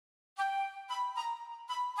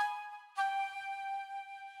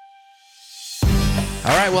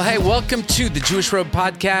All right, well, hey, welcome to the Jewish Road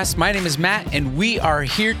Podcast. My name is Matt, and we are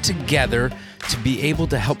here together to be able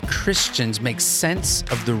to help Christians make sense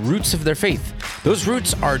of the roots of their faith. Those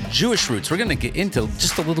roots are Jewish roots. We're going to get into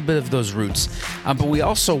just a little bit of those roots, but we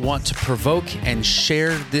also want to provoke and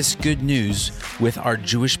share this good news with our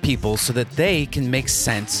Jewish people so that they can make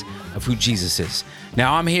sense of who Jesus is.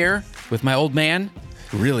 Now, I'm here with my old man,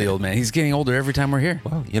 really old man. He's getting older every time we're here.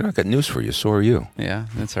 Well, you know, I got news for you. So are you. Yeah,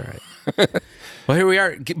 that's all right. Well, here we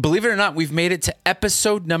are. Believe it or not, we've made it to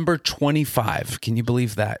episode number 25. Can you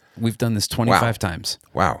believe that? We've done this 25 times.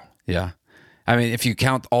 Wow. Yeah. I mean, if you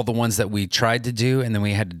count all the ones that we tried to do and then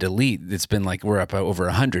we had to delete, it's been like we're up over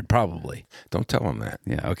 100 probably. Don't tell them that.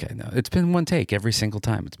 Yeah, okay. No, it's been one take every single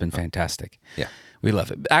time. It's been fantastic. Yeah. We love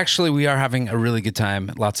it. Actually, we are having a really good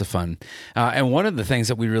time, lots of fun. And one of the things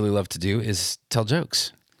that we really love to do is tell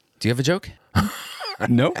jokes. Do you have a joke?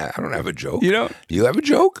 No, I don't have a joke. You don't? Do you have a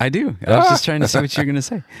joke? I do. I was just trying to see what you're going to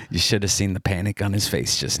say. You should have seen the panic on his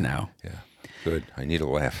face just now. Yeah, good. I need a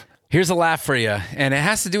laugh. Here's a laugh for you, and it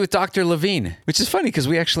has to do with Dr. Levine, which is funny because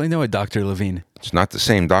we actually know a Dr. Levine. It's not the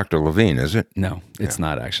same Dr. Levine, is it? No, it's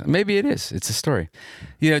not actually. Maybe it is. It's a story.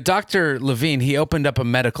 You know, Dr. Levine, he opened up a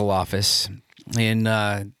medical office in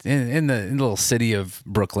the little city of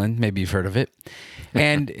Brooklyn. Maybe you've heard of it.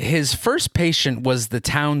 And his first patient was the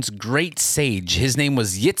town's great sage. His name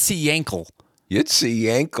was Yitzi Yankel. Yitzi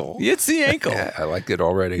Yankel. Yitzi Yankel. Yeah, I like it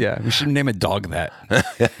already. Yeah, we should name a dog that.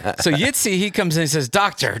 So Yitzi, he comes in and says,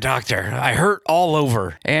 Doctor, I hurt all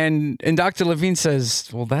over. And Dr. Levine says,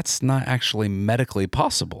 well, that's not actually medically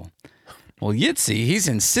possible. Well, Yitzi, he's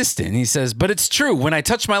insistent. He says, but it's true. When I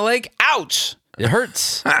touch my leg, ouch, it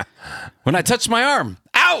hurts. When I touch my arm,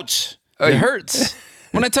 ouch, it hurts.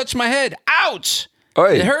 When I touch my head, ouch,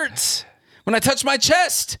 it hurts. When I touch my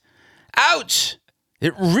chest, ouch,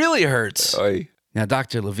 it really hurts. Now,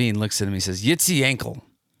 Dr. Levine looks at him and he says, Yitzi Yankel,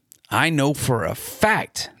 I know for a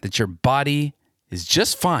fact that your body is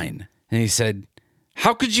just fine. And he said,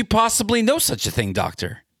 how could you possibly know such a thing,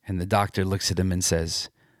 doctor? And the doctor looks at him and says,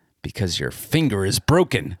 because your finger is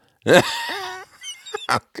broken. Oh,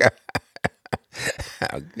 God.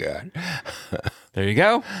 Oh, God. There you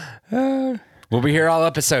go. We'll be here all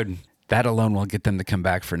episode. That alone will get them to come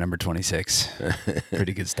back for number 26.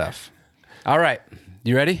 Pretty good stuff. All right.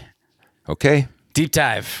 You ready? Okay. Deep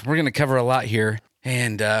dive. We're going to cover a lot here,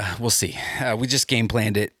 and we'll see. We just game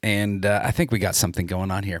planned it, and I think we got something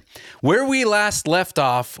going on here. Where we last left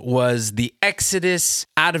off was the Exodus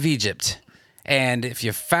out of Egypt. And if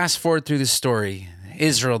you fast forward through the story,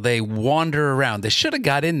 Israel, they wander around. They should have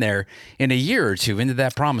got in there in a year or two into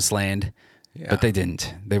that promised land, but they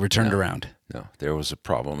didn't. They returned around. No, there was a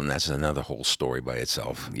problem, and that's another whole story by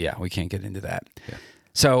itself. Yeah, we can't get into that. Yeah.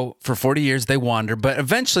 So for 40 years, they wander, but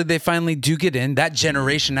eventually they finally do get in. That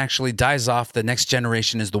generation actually dies off. The next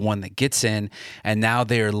generation is the one that gets in, and now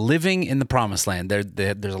they are living in the promised land.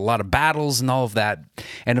 There's a lot of battles and all of that,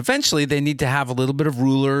 and eventually they need to have a little bit of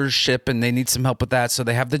rulership, and they need some help with that, so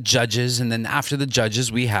they have the judges, and then after the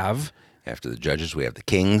judges, we have... After the judges, we have the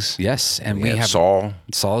kings. Yes, and we have Saul.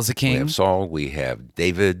 Saul is the king. We have Saul. We have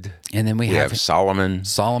David. And then we have Solomon.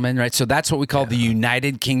 Solomon, right? So that's what we call the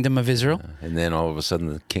United Kingdom of Israel. And then all of a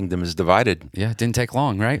sudden, the kingdom is divided. Yeah, it didn't take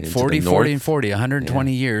long, right? Into 40, the 40, north. and 40,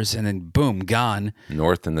 120 years, and then boom, gone.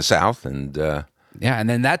 North and the south, and yeah, and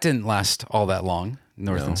then that didn't last all that long,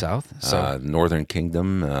 north and south. So northern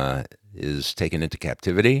kingdom is taken into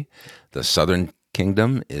captivity. The southern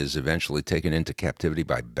kingdom is eventually taken into captivity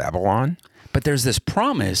by Babylon. But there's this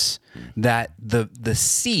promise that the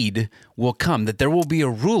seed will come, that there will be a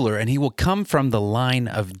ruler, and he will come from the line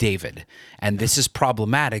of David. And this is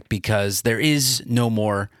problematic because there is no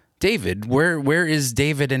more David. Where is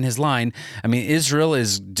David and his line? I mean, Israel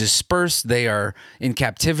is dispersed. They are in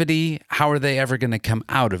captivity. How are they ever going to come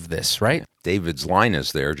out of this, right? David's line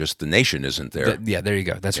is there, just the nation isn't there. There you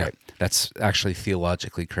go. That's right. That's actually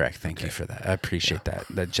theologically correct. Thank you for that. I appreciate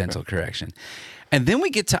that gentle correction. And then we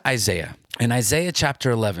get to Isaiah. In Isaiah chapter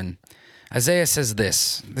 11, Isaiah says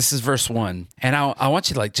this. This is verse 1. And I want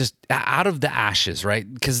you to just out of the ashes,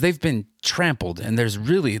 right? Because they've been trampled and there's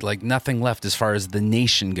really nothing left as far as the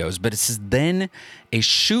nation goes. But it says, then a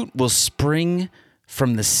shoot will spring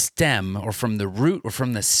from the stem or from the root or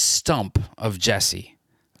from the stump of Jesse.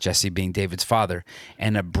 Jesse being David's father.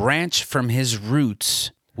 And a branch from his roots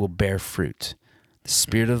will bear fruit. The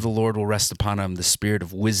Spirit of the Lord will rest upon him, the Spirit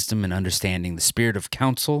of wisdom and understanding, the Spirit of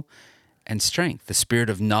counsel and strength, the Spirit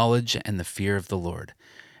of knowledge and the fear of the Lord.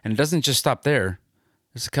 And it doesn't just stop there.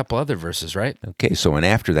 There's a couple other verses, right? Okay, so and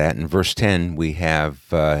after that, in verse 10, we have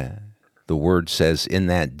the word says, in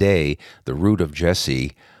that day, the root of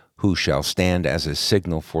Jesse, who shall stand as a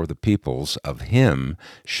signal for the peoples. Of him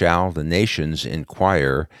shall the nations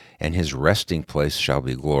inquire, and his resting place shall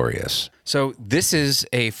be glorious. So this is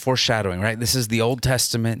a foreshadowing, right? This is the Old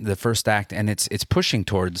Testament, the first act, and it's pushing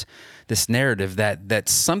towards this narrative that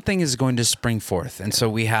something is going to spring forth. And so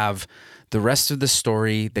we have the rest of the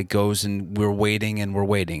story that goes, and we're waiting and we're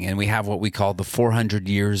waiting. And we have what we call the 400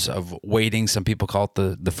 years of waiting. Some people call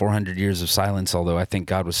it the 400 years of silence, although I think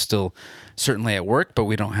God was still certainly at work, but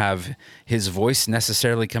we don't have his voice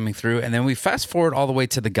necessarily coming through. And then we fast forward all the way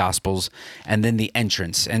to the Gospels and then the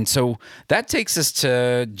entrance. And so that takes us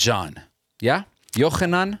to John. Yeah?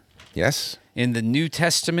 Yochanan? Yes. In the New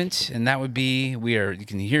Testament, and that would be, you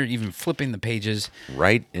can hear even flipping the pages.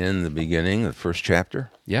 Right in the beginning, the first chapter.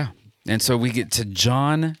 Yeah. And so we get to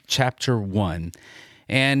John chapter 1,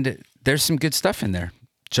 and there's some good stuff in there.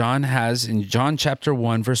 John has, in John chapter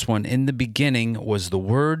 1, verse 1, in the beginning was the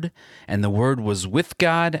Word, and the Word was with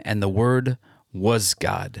God, and the Word was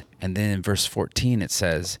God. And then in verse 14 it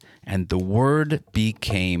says, and the Word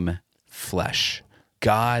became flesh.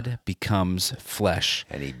 God becomes flesh.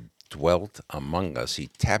 And he dwelt among us. He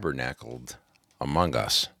tabernacled among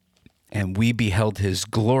us. And we beheld his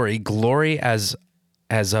glory, glory as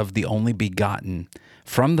of the only begotten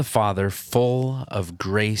from the Father, full of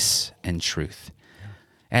grace and truth.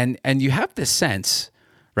 And you have this sense,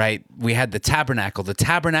 right? We had the tabernacle. The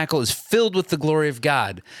tabernacle is filled with the glory of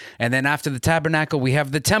God. And then after the tabernacle, we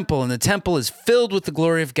have the temple, and the temple is filled with the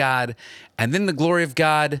glory of God. And then the glory of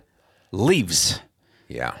God leaves.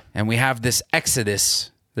 Yeah. And we have this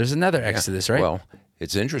exodus. There's another exodus, right? Well,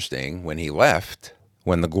 it's interesting. When he left,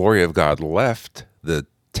 when the glory of God left the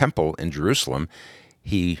temple in Jerusalem,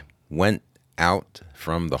 he went out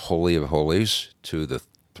from the Holy of Holies to the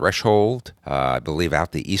threshold, I believe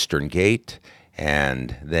out the eastern gate,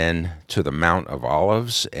 and then to the Mount of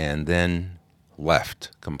Olives, and then left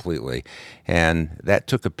completely. And that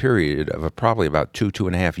took a period of probably about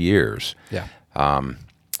 2.5 years. Yeah.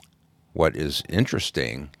 What is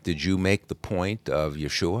interesting, did you make the point of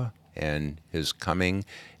Yeshua and his coming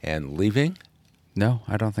and leaving? No,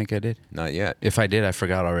 I don't think I did. Not yet. If I did, I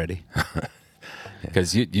forgot already.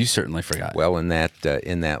 Because you certainly forgot. Well, in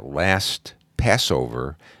that last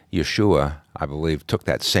Passover, Yeshua, I believe, took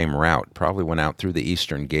that same route, probably went out through the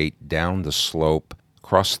eastern gate, down the slope,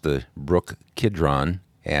 crossed the brook Kidron,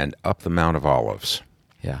 and up the Mount of Olives.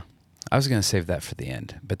 Yeah. I was going to save that for the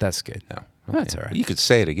end, but that's good. No. Okay. That's all right. You could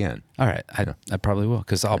say it again. All right. I probably will,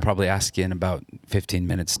 because I'll probably ask you in about 15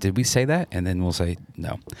 minutes, did we say that? And then we'll say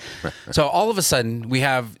no. So all of a sudden, we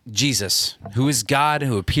have Jesus, who is God,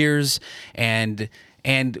 who appears, and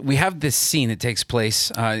we have this scene that takes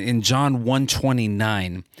place in John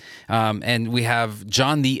 1:29, and we have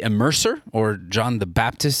John the Immerser, or John the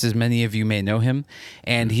Baptist, as many of you may know him,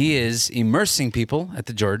 and he is immersing people at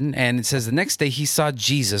the Jordan, and it says the next day he saw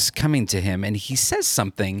Jesus coming to him, and he says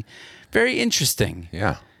something very interesting.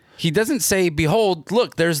 Yeah. He doesn't say, behold,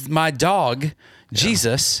 look, there's my dog,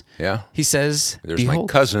 Jesus. Yeah. He says, There's behold,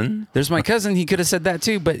 my cousin. There's my cousin. He could have said that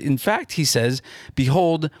too. But in fact, he says,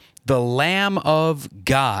 behold, the Lamb of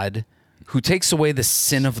God who takes away the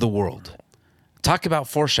sin of the world. Talk about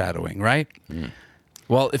foreshadowing, right? Mm.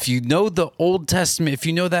 Well, if you know the Old Testament, if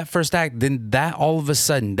you know that first act, then that all of a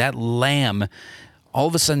sudden, that lamb all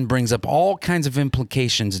of a sudden brings up all kinds of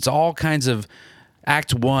implications. It's all kinds of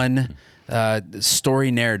Act 1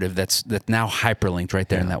 story narrative that's now hyperlinked right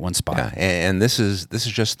there in that one spot. Yeah. And this is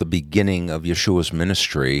just the beginning of Yeshua's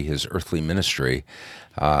ministry, his earthly ministry,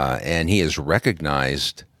 and he is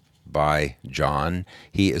recognized by John.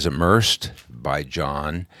 He is immersed by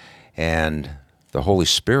John, and the Holy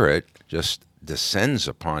Spirit just descends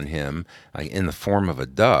upon him in the form of a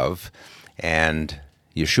dove, and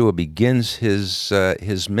Yeshua begins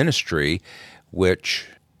his ministry, which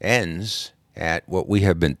ends at what we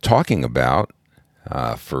have been talking about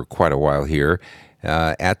for quite a while here,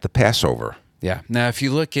 at the Passover. Yeah. Now, if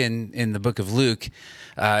you look in the book of Luke,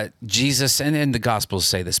 Jesus, and the Gospels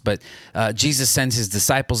say this, but Jesus sends his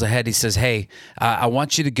disciples ahead. He says, hey, I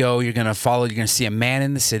want you to go. You're going to see a man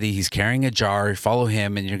in the city. He's carrying a jar. Follow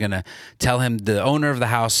him, and you're going to tell him, the owner of the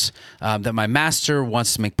house, that my master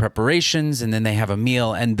wants to make preparations, and then they have a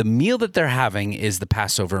meal. And the meal that they're having is the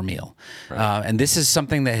Passover meal. Right. And this is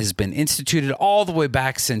something that has been instituted all the way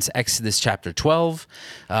back since Exodus chapter 12.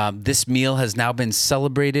 This meal has now been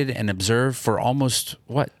celebrated and observed for almost,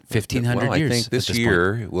 1,500 years. I think this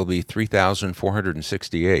year will be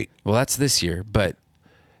 3,468. Well, that's this year, but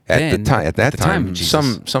At that time, of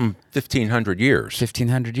Jesus. some 1,500 years.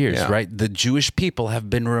 1,500 years, Yeah. right? The Jewish people have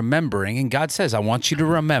been remembering, and God says, I want you to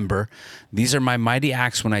remember, these are my mighty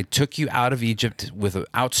acts when I took you out of Egypt with an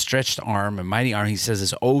outstretched arm, a mighty arm. He says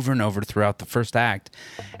this over and over throughout the first act.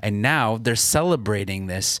 And now they're celebrating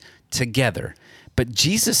this together. But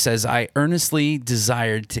Jesus says, I earnestly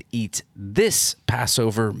desired to eat this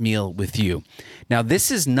Passover meal with you. Now,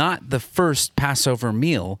 this is not the first Passover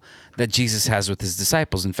meal that Jesus has with his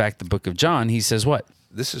disciples. In fact, the book of John, he says what?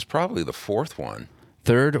 This is probably the fourth one.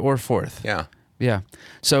 Third or fourth. Yeah. Yeah.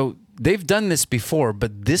 So they've done this before,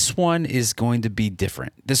 but this one is going to be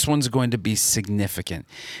different. This one's going to be significant.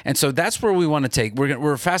 And so that's where we want to take.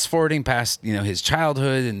 We're fast forwarding past, his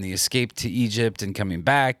childhood and the escape to Egypt and coming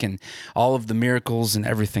back and all of the miracles and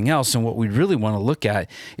everything else. And what we really want to look at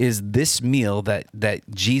is this meal that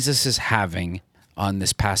Jesus is having on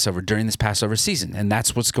this Passover, during this Passover season. And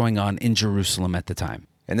that's what's going on in Jerusalem at the time.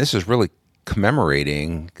 And this is really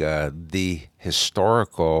commemorating the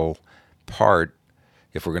historical part,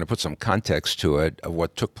 if we're going to put some context to it, of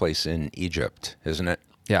what took place in Egypt, isn't it?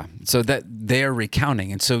 Yeah. So that they are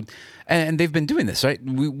recounting. And they've been doing this, right?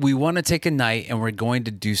 We want to take a night and we're going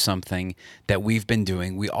to do something that we've been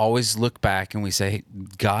doing. We always look back and we say, hey,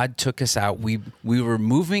 God took us out. We were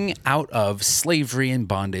moving out of slavery and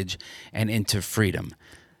bondage and into freedom.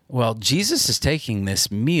 Well, Jesus is taking this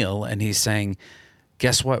meal and he's saying,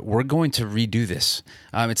 guess what? We're going to redo this.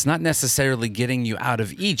 It's not necessarily getting you out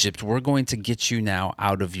of Egypt. We're going to get you now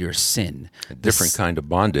out of your sin. A different kind of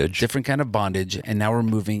bondage. Different kind of bondage, and now we're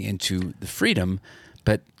moving into the freedom.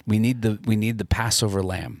 But we need the Passover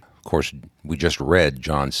Lamb. Of course, we just read,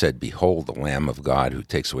 John said, "Behold, the Lamb of God who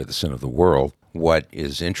takes away the sin of the world." What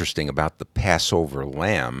is interesting about the Passover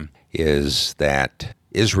Lamb is that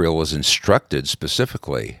Israel was instructed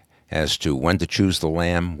specifically as to when to choose the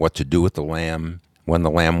lamb, what to do with the lamb, when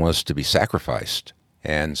the lamb was to be sacrificed.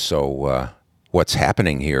 And so what's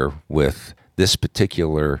happening here with this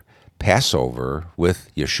particular Passover with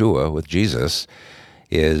Yeshua, with Jesus,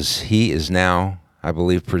 is he is now, I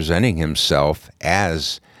believe, presenting himself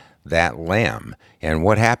as that lamb. And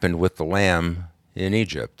what happened with the lamb in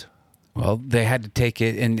Egypt? Well, they had to take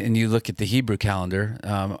it, and you look at the Hebrew calendar,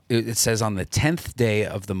 it says on the 10th day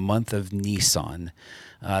of the month of Nisan,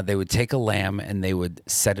 they would take a lamb and they would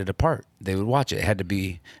set it apart. They would watch it. It had to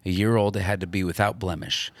be a year old. It had to be without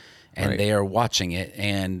blemish. And Right. they are watching it.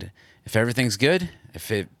 And if everything's good,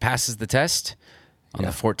 if it passes the test, on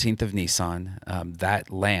the 14th of Nisan,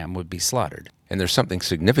 that lamb would be slaughtered. And there's something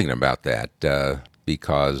significant about that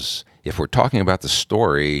because if we're talking about the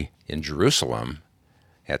story in Jerusalem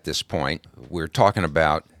at this point, we're talking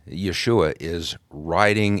about Yeshua is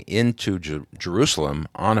riding into Jerusalem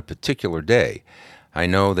on a particular day. I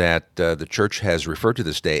know that the church has referred to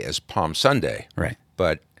this day as Palm Sunday. Right.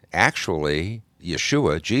 But actually,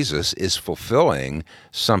 Yeshua, Jesus, is fulfilling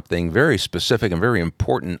something very specific and very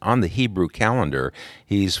important on the Hebrew calendar.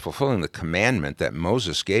 He's fulfilling the commandment that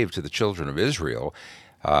Moses gave to the children of Israel.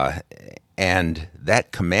 And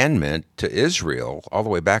that commandment to Israel, all the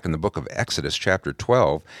way back in the book of Exodus, chapter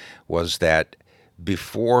 12, was that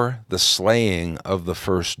before the slaying of the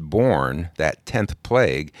firstborn, that 10th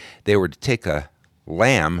plague, they were to take a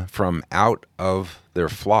lamb from out of their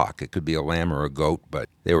flock. It could be a lamb or a goat, but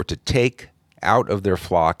they were to take out of their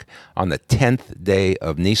flock on the 10th day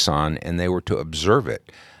of Nisan, and they were to observe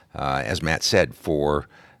it, as Matt said, for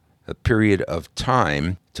a period of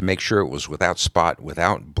time to make sure it was without spot,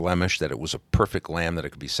 without blemish, that it was a perfect lamb, that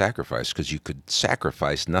it could be sacrificed, because you could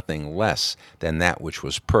sacrifice nothing less than that which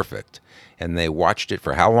was perfect. And they watched it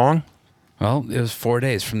for how long? Well, it was 4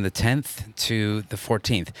 days, from the 10th to the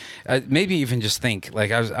 14th. Maybe even just think,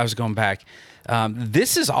 like I was going back.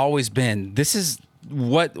 This has always been, this is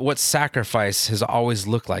what sacrifice has always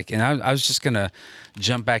looked like. And I was just going to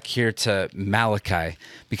jump back here to Malachi,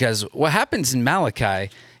 because what happens in Malachi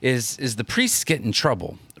is the priests get in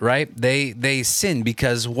trouble, right? They sin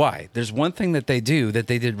because why? There's one thing that they do that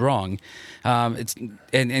they did wrong.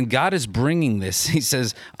 And God is bringing this. He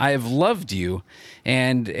says, I have loved you.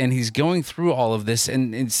 And he's going through all of this.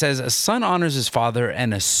 And it says, a son honors his father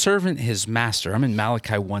and a servant his master. I'm in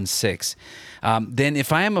Malachi 1:6. Then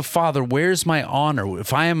if I am a father, where's my honor?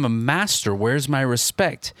 If I am a master, where's my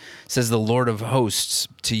respect? Says the Lord of hosts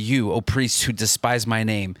to you, O priests who despise my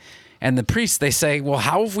name. And the priests, they say, well,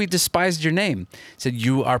 how have we despised your name? He said,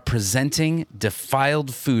 you are presenting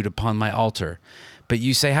defiled food upon my altar. But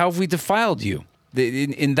you say, how have we defiled you?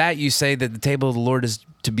 In that you say that the table of the Lord is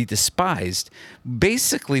to be despised.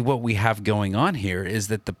 Basically, what we have going on here is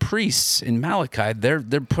that the priests in Malachi, they're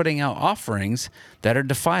putting out offerings that are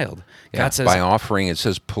defiled. Yeah, God says, by offering, it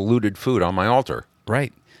says polluted food on my altar.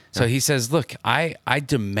 right. So he says, look, I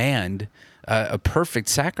demand a perfect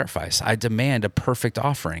sacrifice. I demand a perfect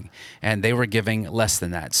offering. And they were giving less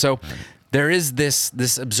than that. So there is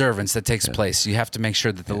this observance that takes place. You have to make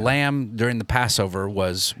sure that the lamb during the Passover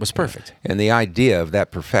was perfect. And the idea of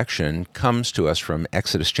that perfection comes to us from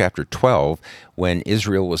Exodus chapter 12, when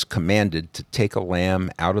Israel was commanded to take a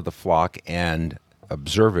lamb out of the flock and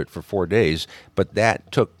observe it for 4 days. But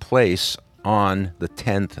that took place on the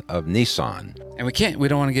 10th of Nisan. And we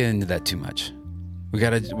don't want to get into that too much.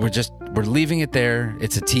 We're leaving it there.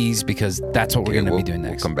 It's a tease because that's what we're going to be doing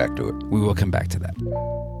next. We'll come back to it. We will come back to that.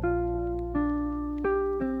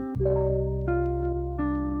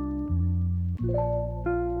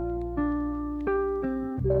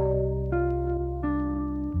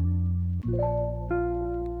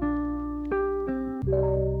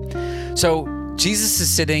 So Jesus is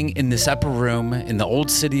sitting in this upper room in the old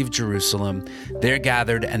city of Jerusalem. They're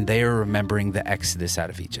gathered and they are remembering the Exodus out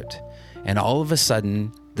of Egypt. And all of a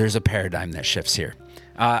sudden, there's a paradigm that shifts here.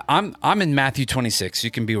 I'm in Matthew 26.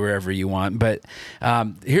 You can be wherever you want. But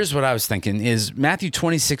here's what I was thinking is Matthew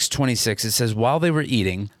 26:26. It says, while they were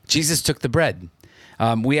eating, Jesus took the bread.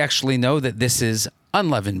 We actually know that this is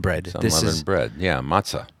unleavened bread. This is bread. Yeah,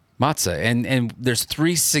 matzah. Matzah. And there's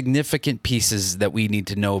 3 significant pieces that we need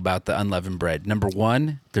to know about the unleavened bread. Number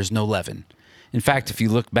 1, there's no leaven. In fact, if you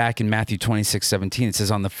look back in Matthew 26:17, it says,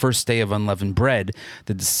 on the first day of unleavened bread,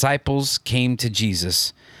 the disciples came to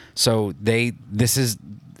Jesus. So this is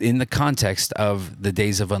in the context of the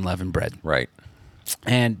days of unleavened bread. Right.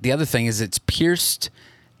 And the other thing is it's pierced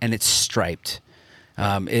and it's striped.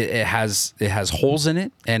 It has holes in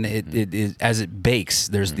it, and it as it bakes,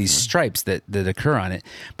 there's these stripes that occur on it.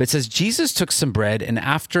 But it says Jesus took some bread, and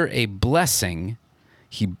after a blessing,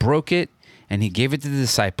 he broke it, and he gave it to the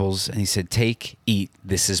disciples, and he said, take, eat,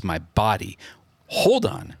 this is my body. Hold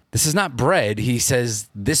on. This is not bread. He says,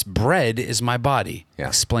 this bread is my body. Yeah.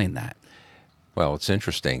 Explain that. Well, it's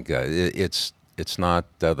interesting. It's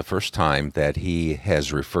not the first time that he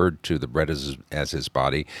has referred to the bread as his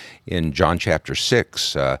body. In John chapter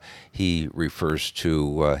 6, he refers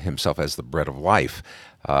to himself as the bread of life.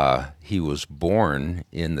 He was born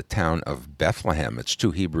in the town of Bethlehem. It's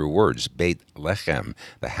 2 Hebrew words, Beit Lechem,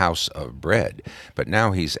 the house of bread. But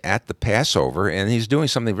now he's at the Passover, and he's doing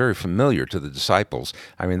something very familiar to the disciples.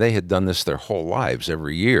 I mean, they had done this their whole lives.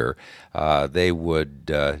 Every year, they would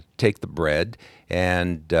take the bread,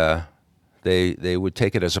 and they would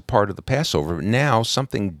take it as a part of the Passover. But now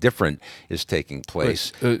something different is taking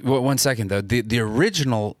place. Wait, 1 second, though. The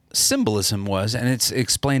original symbolism was, and it's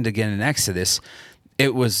explained again in Exodus,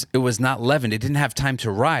 it was not leavened. It didn't have time to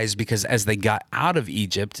rise because as they got out of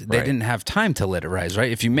Egypt, they didn't have time to let it rise,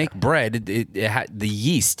 right? If you make bread, the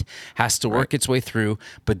yeast has to work its way through,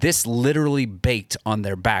 but this literally baked on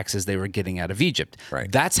their backs as they were getting out of Egypt.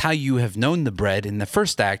 Right. That's how you have known the bread in the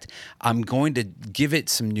first act. I'm going to give it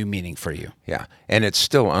some new meaning for you. Yeah, and it's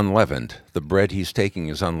still unleavened. The bread he's taking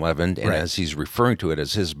is unleavened, and as he's referring to it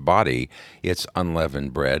as his body, it's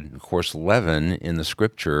unleavened bread. Of course, leaven in the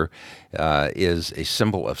Scripture is a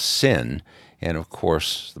symbol of sin, and of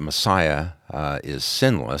course, the Messiah is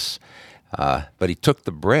sinless. But he took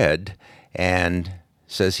the bread and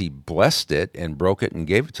says he blessed it and broke it and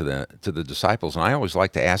gave it to the disciples. And I always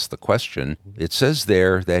like to ask the question, it says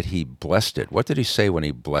there that he blessed it. What did he say when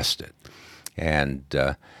he blessed it? And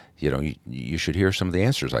you should hear some of the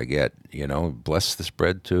answers I get. Bless this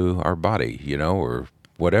bread to our body, or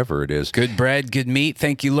whatever it is. Good bread, good meat.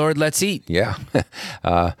 Thank you, Lord. Let's eat. Yeah.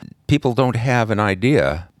 People don't have an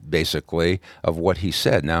idea, basically, of what he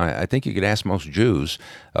said. Now, I think you could ask most Jews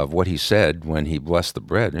of what he said when he blessed the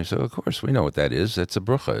bread. And they say, of course, we know what that is. It's a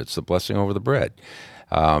brucha. It's the blessing over the bread.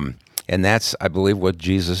 And that's, I believe, what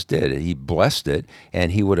Jesus did. He blessed it,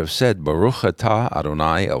 and he would have said, Baruch atah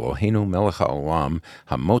Adonai Eloheinu melech haolam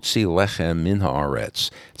hamotzi lechem min haaretz.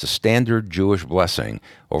 It's a standard Jewish blessing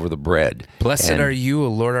over the bread. Blessed are you, O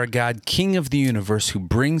Lord our God, King of the universe, who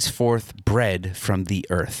brings forth bread from the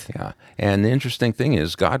earth. Yeah, and the interesting thing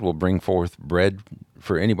is God will bring forth bread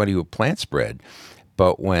for anybody who plants bread.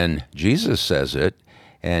 But when Jesus says it,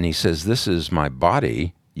 and he says, this is my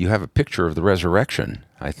body, you have a picture of the resurrection,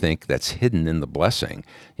 I think, that's hidden in the blessing.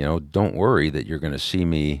 Don't worry that you're going to see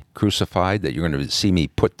me crucified, that you're going to see me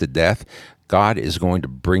put to death. God is going to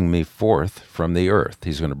bring me forth from the earth.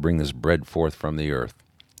 He's going to bring this bread forth from the earth.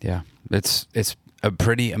 Yeah, it's a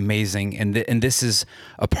pretty amazing, and this is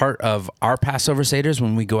a part of our Passover Seders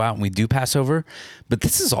when we go out and we do Passover, but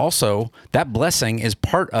this is also, that blessing is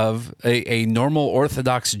part of a normal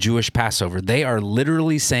Orthodox Jewish Passover. They are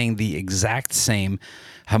literally saying the exact same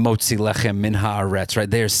Hamotzi lechem min haaretz, right?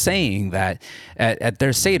 They're saying that at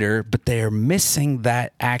their Seder, but they are missing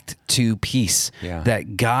that act to peace,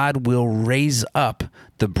 that God will raise up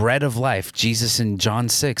the bread of life. Jesus in John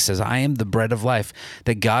 6 says, I am the bread of life,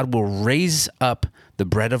 that God will raise up the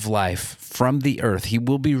bread of life from the earth. He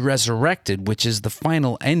will be resurrected, which is the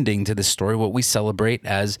final ending to this story, what we celebrate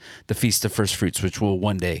as the Feast of First Fruits, which we'll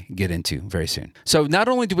one day get into very soon. So not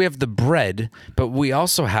only do we have the bread, but we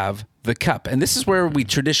also have the cup. And this is where we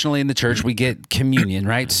traditionally in the church, we get communion,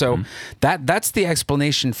 right? So that's the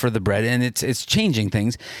explanation for the bread, and it's changing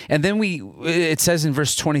things. And then it says in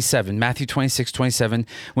verse 27, Matthew 26:27,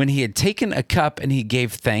 when he had taken a cup and he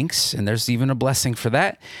gave thanks, and there's even a blessing for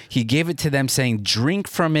that, he gave it to them saying, drink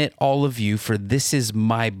from it, all of you, for this is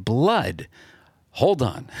my blood. Hold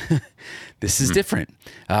on. This is different.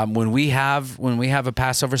 When we have a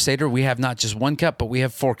Passover Seder, we have not just one cup, but we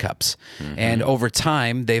have 4 cups. And over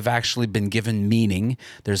time, they've actually been given meaning.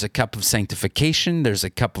 There's a cup of sanctification. There's a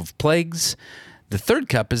cup of plagues. The third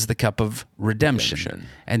cup is the cup of redemption.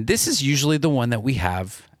 And this is usually the one that we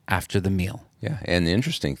have after the meal. Yeah, and the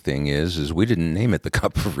interesting thing is we didn't name it the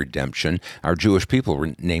Cup of Redemption. Our Jewish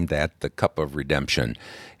people named that the Cup of Redemption.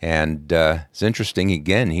 And it's interesting,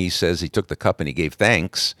 again, he says he took the cup and he gave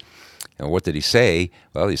thanks. And what did he say?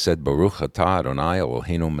 Well, he said, Baruch atah Adonai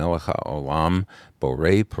Eloheinu melech haolam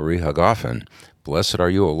borei peri hagafen. Blessed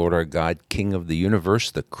are you, O Lord our God, King of the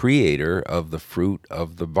universe, the creator of the fruit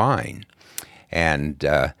of the vine. And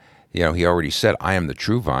he already said, I am the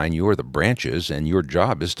true vine, you are the branches, and your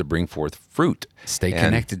job is to bring forth fruit. Stay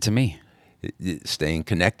connected to me. Staying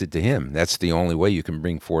connected to him. That's the only way you can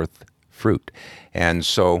bring forth fruit. And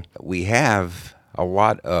so we have a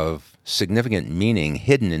lot of significant meaning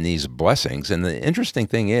hidden in these blessings. And the interesting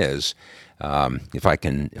thing is, if I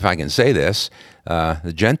can say this,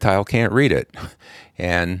 the Gentile can't read it.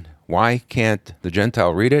 And why can't the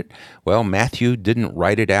Gentile read it? Well, Matthew didn't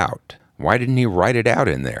write it out. Why didn't he write it out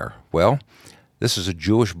in there? Well, this is a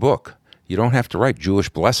Jewish book. You don't have to write Jewish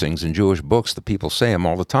blessings in Jewish books. The people say them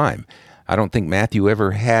all the time. I don't think Matthew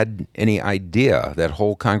ever had any idea that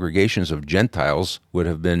whole congregations of Gentiles would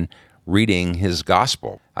have been reading his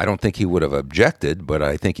gospel. I don't think he would have objected, but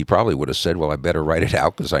I think he probably would have said, well, I better write it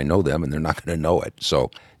out because I know them and they're not going to know it.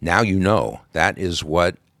 So now you know. That is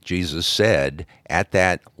what Jesus said at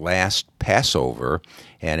that last Passover,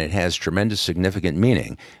 and it has tremendous significant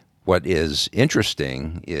meaning. What is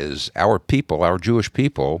interesting is our people, our Jewish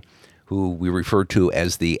people, who we refer to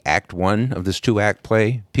as the Act 1 of this 2-act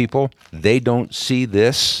play people, they don't see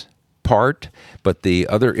this part. But the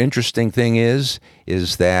other interesting thing is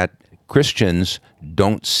that Christians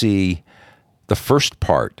don't see the first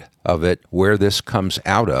part of it, where this comes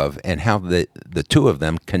out of, and how the two of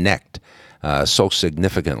them connect so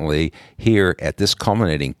significantly here at this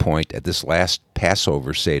culminating point, at this last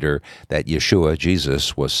Passover Seder that Yeshua,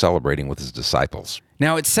 Jesus, was celebrating with his disciples.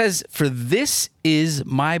 Now it says, for this is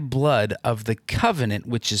my blood of the covenant,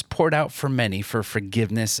 which is poured out for many for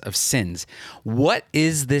forgiveness of sins. What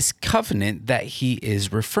is this covenant that he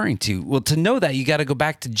is referring to? Well, to know that, you got to go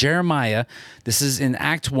back to Jeremiah. This is in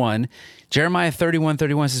Act 1. Jeremiah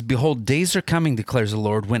 31:31 says, behold, days are coming, declares the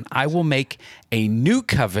Lord, when I will make a new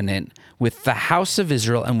covenant with the house of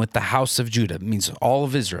Israel and with the house of Judah. It means all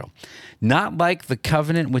of Israel. Not like the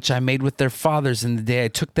covenant which I made with their fathers in the day I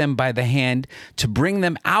took them by the hand to bring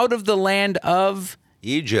them out of the land of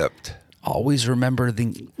Egypt. Always remember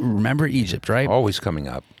Egypt, right? Always coming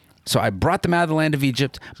up. So I brought them out of the land of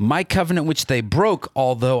Egypt, my covenant which they broke,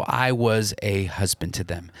 although I was a husband to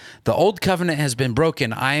them. The old covenant has been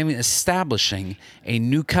broken. I am establishing a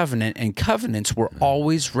new covenant, and covenants were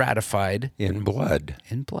always ratified in blood.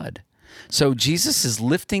 In blood. So Jesus is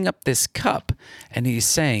lifting up this cup, and he's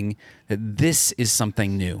saying that this is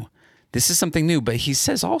something new. This is something new, but he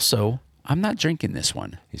says also, I'm not drinking this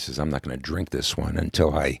one. He says, I'm not going to drink this one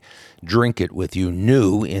until I drink it with you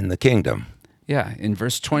new in the kingdom. Yeah, in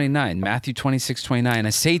verse 29, Matthew 26:29, I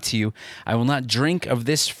say to you, I will not drink of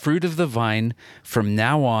this fruit of the vine from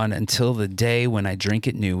now on until the day when I drink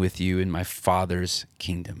it new with you in my Father's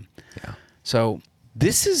kingdom. Yeah. So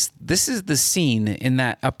this is the scene in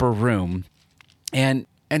that upper room, and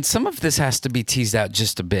some of this has to be teased out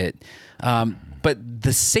just a bit. But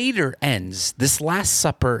the Seder ends, this Last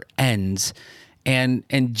Supper ends, and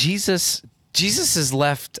Jesus has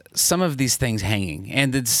left some of these things hanging,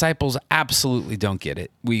 and the disciples absolutely don't get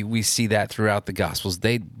it. We see that throughout the Gospels.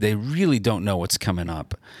 They really don't know what's coming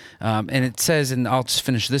up. And it says, and I'll just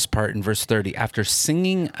finish this part in verse 30, after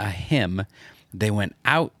singing a hymn, they went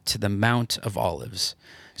out to the Mount of Olives.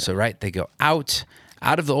 So, right, they go out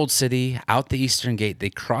of the old city, out the eastern gate. They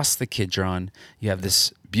cross the Kidron. You have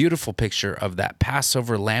this beautiful picture of that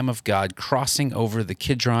Passover Lamb of God crossing over the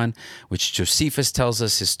Kidron, which Josephus tells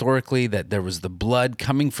us historically that there was the blood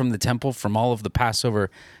coming from the temple from all of the Passover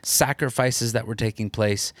sacrifices that were taking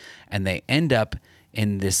place, and they end up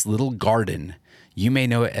in this little garden. You may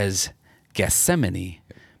know it as Gethsemane,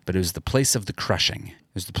 but it was the place of the crushing.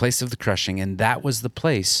 It was the place of the crushing, and that was the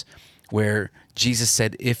place where Jesus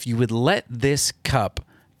said, if you would let this cup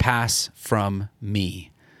pass from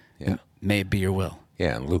me, may it be your will.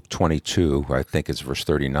 Yeah, in Luke 22, I think it's verse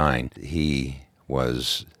 39, he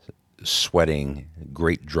was sweating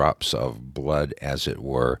great drops of blood, as it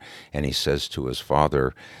were, and he says to his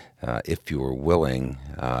Father, if you are willing,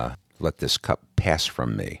 let this cup pass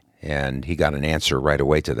from me. And he got an answer right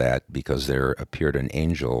away to that, because there appeared an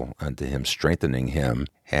angel unto him, strengthening him.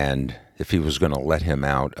 And if he was going to let him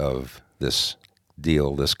out of this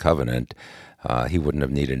deal, this covenant, he wouldn't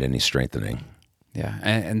have needed any strengthening. Yeah,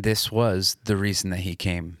 and this was the reason that he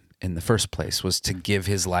came in the first place, was to give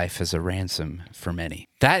his life as a ransom for many.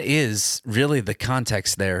 That is really the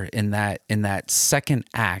context there in that second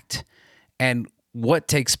act. And what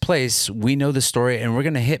takes place, we know the story, and we're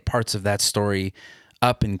going to hit parts of that story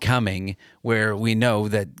up and coming, where we know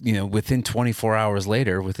that, within 24 hours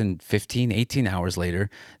later, within 15, 18 hours later,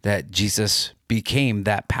 that Jesus became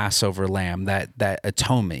that Passover lamb, that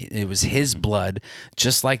atonement. It was his blood,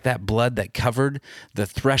 just like that blood that covered the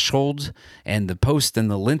threshold and the post and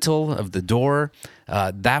the lintel of the door.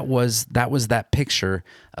 That was that picture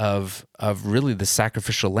of really the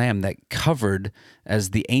sacrificial lamb that covered, as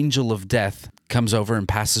the angel of death comes over and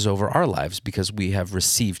passes over our lives, because we have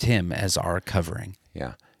received him as our covering.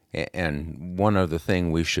 Yeah. And one other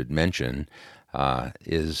thing we should mention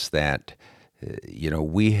is that,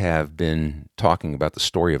 we have been talking about the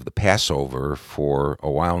story of the Passover for a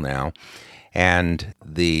while now, and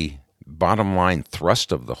the bottom line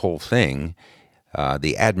thrust of the whole thing,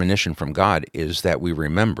 the admonition from God, is that we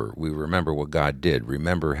remember. We remember what God did.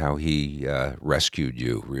 Remember how he rescued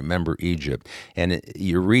you. Remember Egypt. And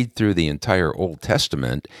you read through the entire Old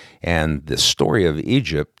Testament, and the story of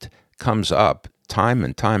Egypt comes up time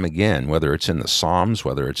and time again, whether it's in the Psalms,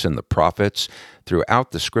 whether it's in the prophets,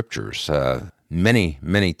 throughout the Scriptures, many,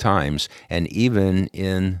 many times, and even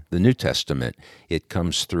in the New Testament, it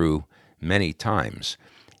comes through many times.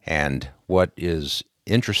 And what is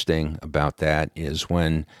interesting about that is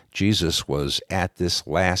when Jesus was at this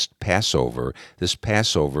last Passover, this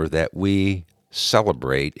Passover that we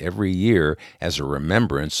celebrate every year as a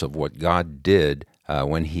remembrance of what God did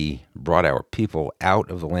when he brought our people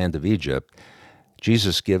out of the land of Egypt,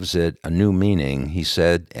 Jesus gives it a new meaning. He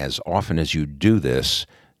said, as often as you do this,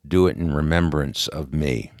 do it in remembrance of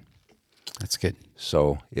me. That's good.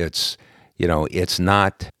 So it's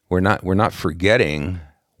not, we're not forgetting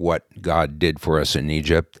what God did for us in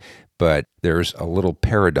Egypt, but there's a little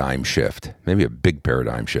paradigm shift, maybe a big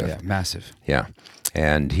paradigm shift. Yeah, massive. Yeah.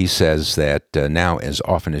 And he says that now, as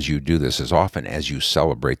often as you do this, as often as you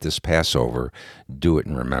celebrate this Passover, do it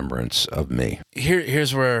in remembrance of me.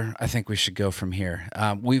 Here's where I think we should go from here.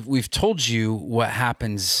 We've told you what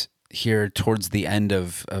happens here towards the end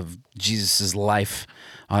of Jesus' life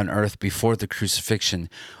on earth before the crucifixion.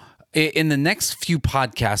 In the next few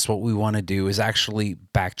podcasts, what we want to do is actually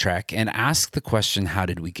backtrack and ask the question, how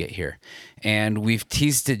did we get here? And we've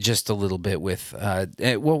teased it just a little bit with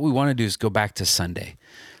what we want to do is go back to Sunday.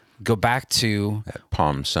 Go back to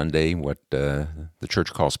Palm Sunday, what the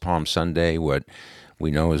church calls Palm Sunday, what we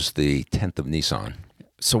know is the 10th of Nisan.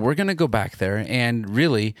 So we're going to go back there, and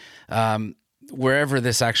really, wherever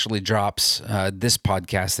this actually drops, this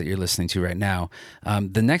podcast that you're listening to right now,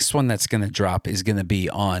 the next one that's going to drop is going to be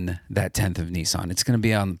on that 10th of Nisan. It's going to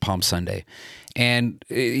be on Palm Sunday. And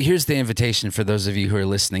here's the invitation for those of you who are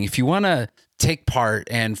listening. If you want to take part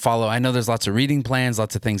and follow, I know there's lots of reading plans,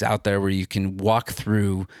 lots of things out there where you can walk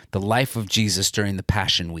through the life of Jesus during the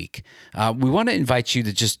Passion Week. We want to invite you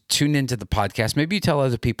to just tune into the podcast. Maybe you tell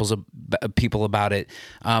other people about it,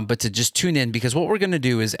 but to just tune in, because what we're going to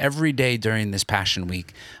do is every day during this Passion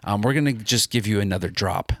Week, we're going to just give you another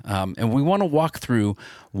drop. And we want to walk through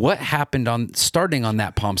what happened starting on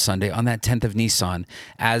that Palm Sunday, on that 10th of Nisan,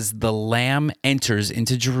 as the Lamb enters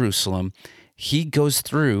into Jerusalem. He goes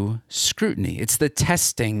through scrutiny. It's the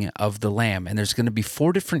testing of the Lamb. And there's going to be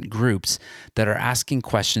 4 different groups that are asking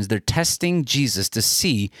questions. They're testing Jesus to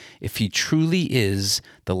see if he truly is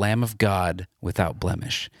the Lamb of God without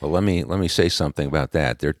blemish. Well, let me say something about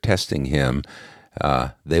that. They're testing him.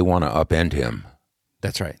 They want to upend him.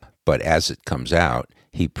 That's right. But as it comes out,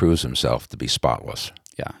 he proves himself to be spotless.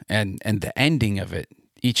 Yeah. And the ending of it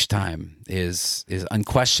each time is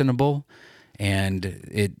unquestionable,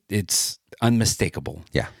 and it's unmistakable.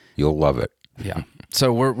 Yeah, you'll love it. Yeah.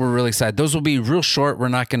 So we're really excited. Those will be real short. We're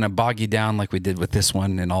not going to bog you down like we did with this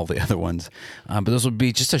one and all the other ones. But those will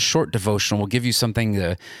be just a short devotional. We'll give you something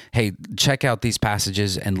to, hey, check out these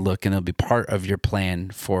passages and look, and it'll be part of your plan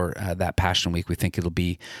for that Passion Week. We think it'll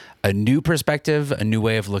be a new perspective, a new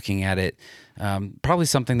way of looking at it, probably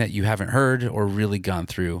something that you haven't heard or really gone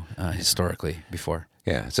through historically before.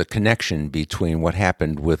 Yeah, it's a connection between what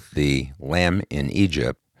happened with the lamb in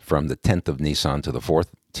Egypt from the 10th of Nisan to the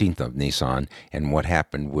 14th of Nisan, and what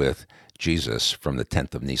happened with Jesus from the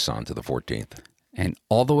 10th of Nisan to the 14th. And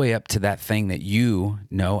all the way up to that thing that you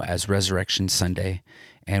know as Resurrection Sunday.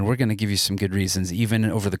 And we're going to give you some good reasons, even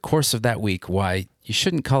over the course of that week, why you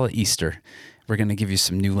shouldn't call it Easter. We're going to give you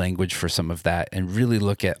some new language for some of that and really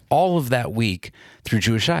look at all of that week through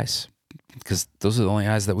Jewish eyes, because those are the only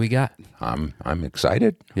eyes that we got. I'm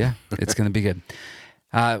excited. Yeah, it's going to be good.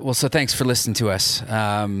 So thanks for listening to us.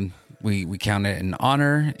 We count it an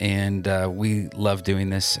honor, and we love doing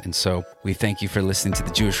this. And so we thank you for listening to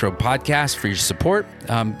the Jewish Road podcast, for your support.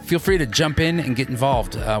 Feel free to jump in and get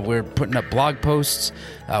involved. We're putting up blog posts.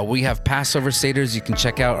 We have Passover Seders. You can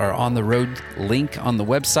check out our On the Road link on the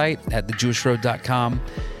website at thejewishroad.com.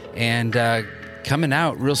 And coming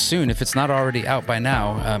out real soon, if it's not already out by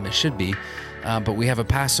now, it should be. But we have a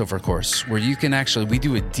Passover course where you can we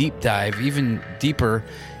do a deep dive, even deeper,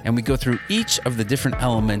 and we go through each of the different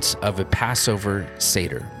elements of a Passover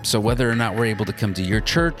Seder. So whether or not we're able to come to your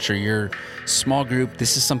church or your small group,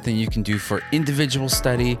 this is something you can do for individual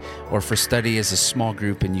study or for study as a small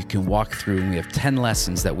group, and you can walk through, and we have 10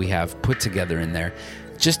 lessons that we have put together in there,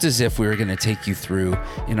 just as if we were going to take you through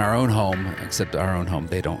in our own home, except our own home,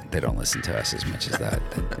 they don't listen to us as much as that,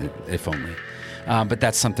 if only. But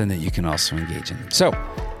that's something that you can also engage in. So,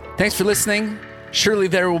 thanks for listening. Surely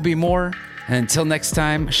there will be more. And until next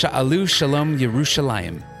time, Sha'alu Shalom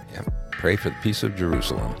Yerushalayim. Yeah. Pray for the peace of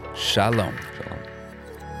Jerusalem. Shalom. Shalom.